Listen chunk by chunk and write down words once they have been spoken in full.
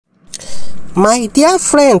My dear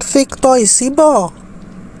friend Victor Isibor,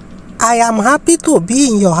 I am happy to be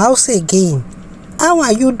in your house again. How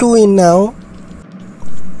are you doing now?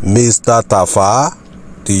 Mr. Tafa,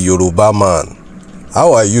 the Yoruba man.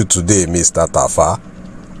 How are you today, Mr. Tafa?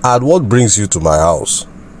 And what brings you to my house?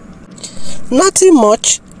 Nothing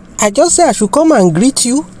much. I just said I should come and greet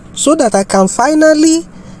you so that I can finally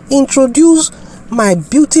introduce my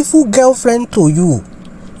beautiful girlfriend to you.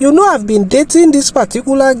 You know, I've been dating this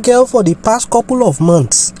particular girl for the past couple of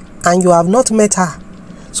months and you have not met her.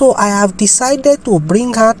 So I have decided to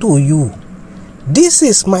bring her to you. This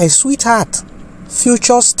is my sweetheart,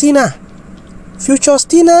 Future Stina. Future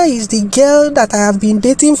Stina is the girl that I have been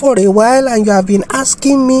dating for a while and you have been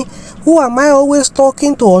asking me who am I always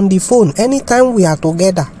talking to on the phone anytime we are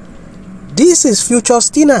together. This is Future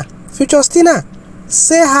Stina. Future Stina,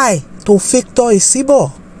 say hi to Victor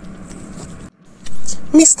Isibor.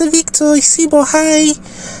 Mr. Victor Isibor, hi.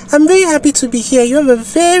 I'm very happy to be here. You have a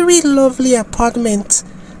very lovely apartment.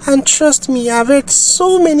 And trust me, I've heard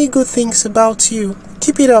so many good things about you.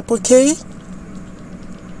 Keep it up, okay?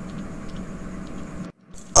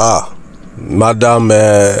 Madam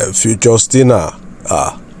Future Stina.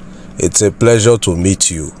 It's a pleasure to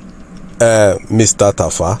meet you. Mr.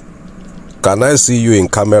 Tafa, can I see you in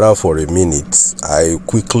camera for a minute? I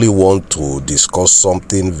quickly want to discuss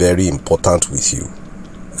something very important with you.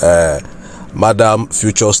 Madam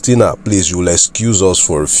Future Stina, please, you'll excuse us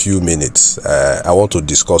for a few minutes. I want to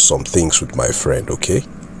discuss some things with my friend, okay?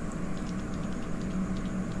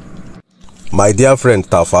 My dear friend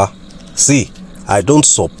Tafa, see, I don't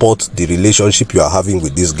support the relationship you are having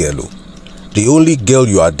with this girl. The only girl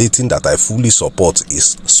you are dating that I fully support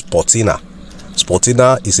is Sportina.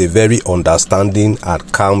 Sportina is a very understanding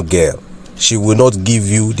and calm girl. She will not give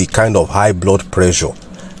you the kind of high blood pressure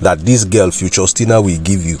that this girl Future Stina will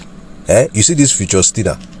give you. You see this Future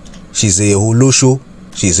Stina? She's a holosho,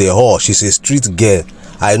 she's a whore, she's a street girl.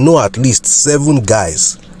 I know at least 7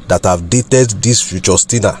 guys that have dated this Future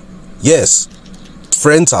Stina. Yes,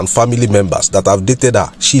 friends and family members that have dated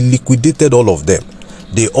her. She liquidated all of them.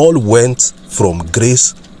 They all went from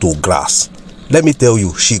grace to grass. Let me tell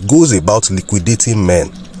you, she goes about liquidating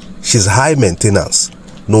men. She's high maintenance.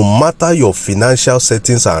 No matter your financial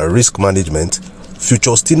settings and risk management,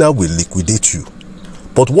 Future Stina will liquidate you.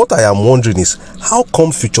 But what I am wondering is, how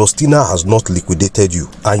come Future Stina has not liquidated you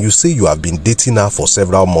and you say you have been dating her for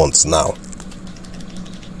several months now?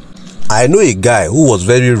 I know a guy who was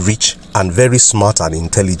very rich and very smart and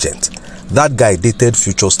intelligent. That guy dated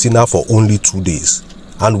Future Stina for only 2 days.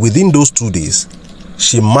 And within those 2 days,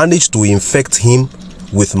 she managed to infect him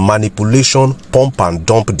with manipulation, pump and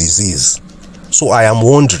dump disease. So I am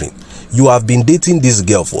wondering, you have been dating this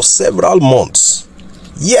girl for several months,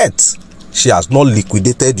 yet she has not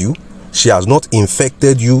liquidated you, she has not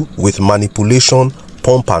infected you with manipulation,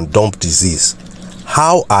 pump and dump disease.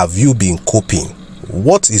 How have you been coping?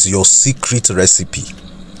 What is your secret recipe?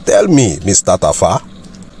 Tell me, Mr. Tafa.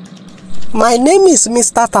 My name is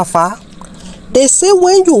Mr. Tafa. They say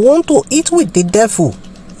when you want to eat with the devil,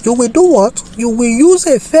 you will do what? You will use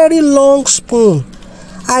a very long spoon.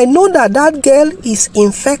 I know that that girl is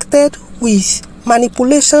infected with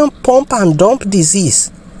manipulation, pump and dump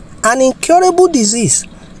disease, an incurable disease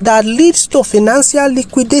that leads to financial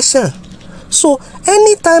liquidation. So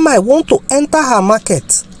anytime I want to enter her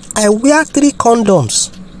market, I wear 3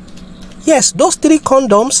 condoms. Yes, those 3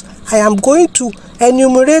 condoms, I am going to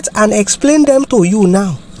enumerate and explain them to you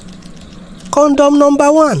now. Condom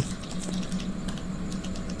number 1.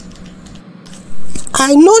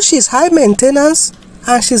 I know she's high maintenance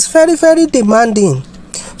and she's very, very demanding.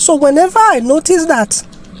 So whenever I notice that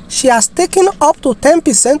she has taken up to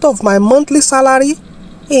 10% of my monthly salary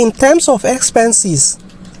in terms of expenses,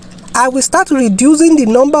 I will start reducing the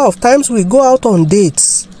number of times we go out on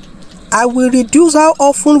dates. I will reduce how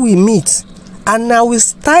often we meet, and I will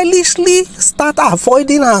stylishly start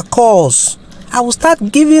avoiding her calls. I will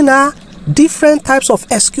start giving her different types of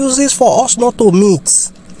excuses for us not to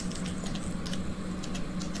meet.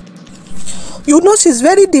 You know, she's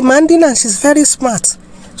very demanding and she's very smart.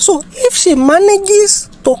 So if she manages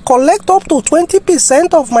to collect up to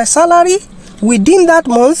 20% of my salary within that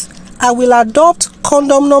month, I will adopt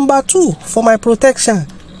condom number 2 for my protection.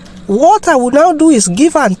 What I will now do is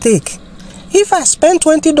give and take. If I spend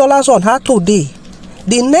 $20 on her today,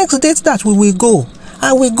 the next date that we will go,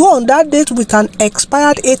 I will go on that date with an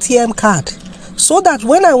expired ATM card, so that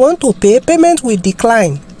when I want to pay, payment will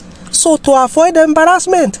decline. So to avoid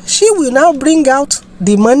embarrassment, she will now bring out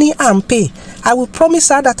the money and pay. I will promise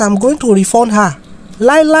her that I'm going to refund her.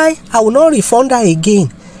 Lie, I will not refund her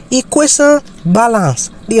again. Equation balance.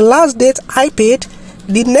 The last date I paid,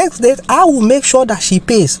 the next day I will make sure that she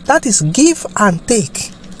pays. That is give and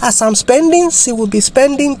take. As I'm spending, she will be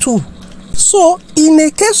spending too. So in a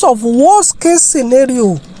case of worst case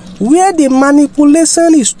scenario where the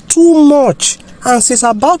manipulation is too much and she's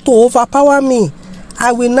about to overpower me,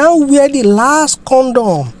 I will now wear the last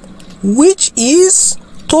condom, which is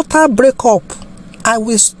total breakup. I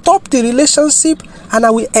will stop the relationship and I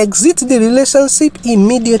will exit the relationship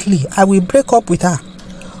immediately. I will break up with her.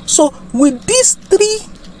 So with these 3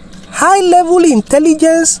 high-level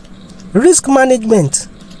intelligence risk management,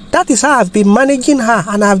 that is how I've been managing her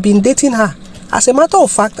and I've been dating her. As a matter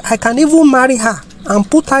of fact, I can even marry her and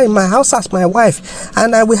put her in my house as my wife,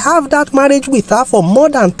 and I will have that marriage with her for more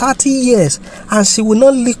than 30 years and she will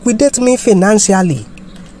not liquidate me financially.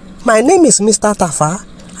 My name is Mr. Tafa.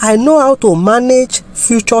 I know how to manage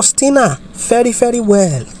future Stina very, very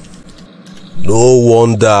well. No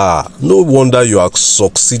wonder you are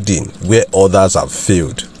succeeding where others have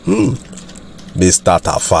failed. Mr.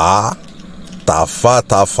 Tafa.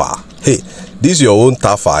 Hey, this is your own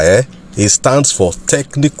Tafa, eh? It stands for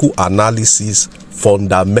technical analysis,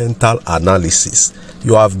 fundamental analysis.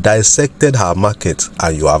 You have dissected her market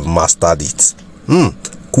and you have mastered it.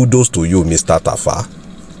 Kudos to you, Mr. Tafa.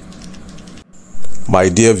 My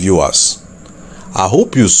dear viewers, I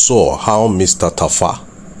hope you saw how Mr. Tafa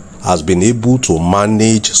has been able to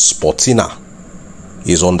manage Sportina,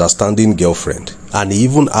 his understanding girlfriend, and he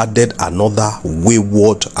even added another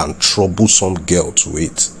wayward and troublesome girl to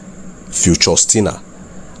it, future Stina,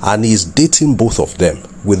 and he's dating both of them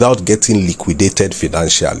without getting liquidated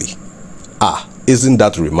financially. Isn't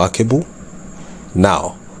that remarkable?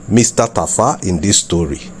 Now, Mr. Tafa in this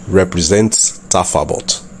story represents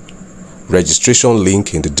Tafabot. Registration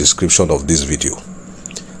link in the description of this video.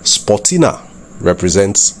 Sportina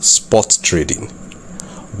represents spot trading,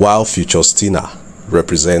 while future Stina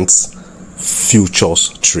represents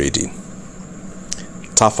futures trading.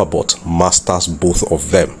 Tafabot masters both of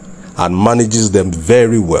them and manages them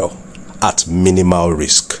very well at minimal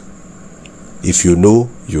risk. If you know,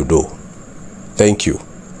 you know. Thank you.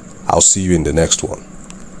 I'll see you in the next one.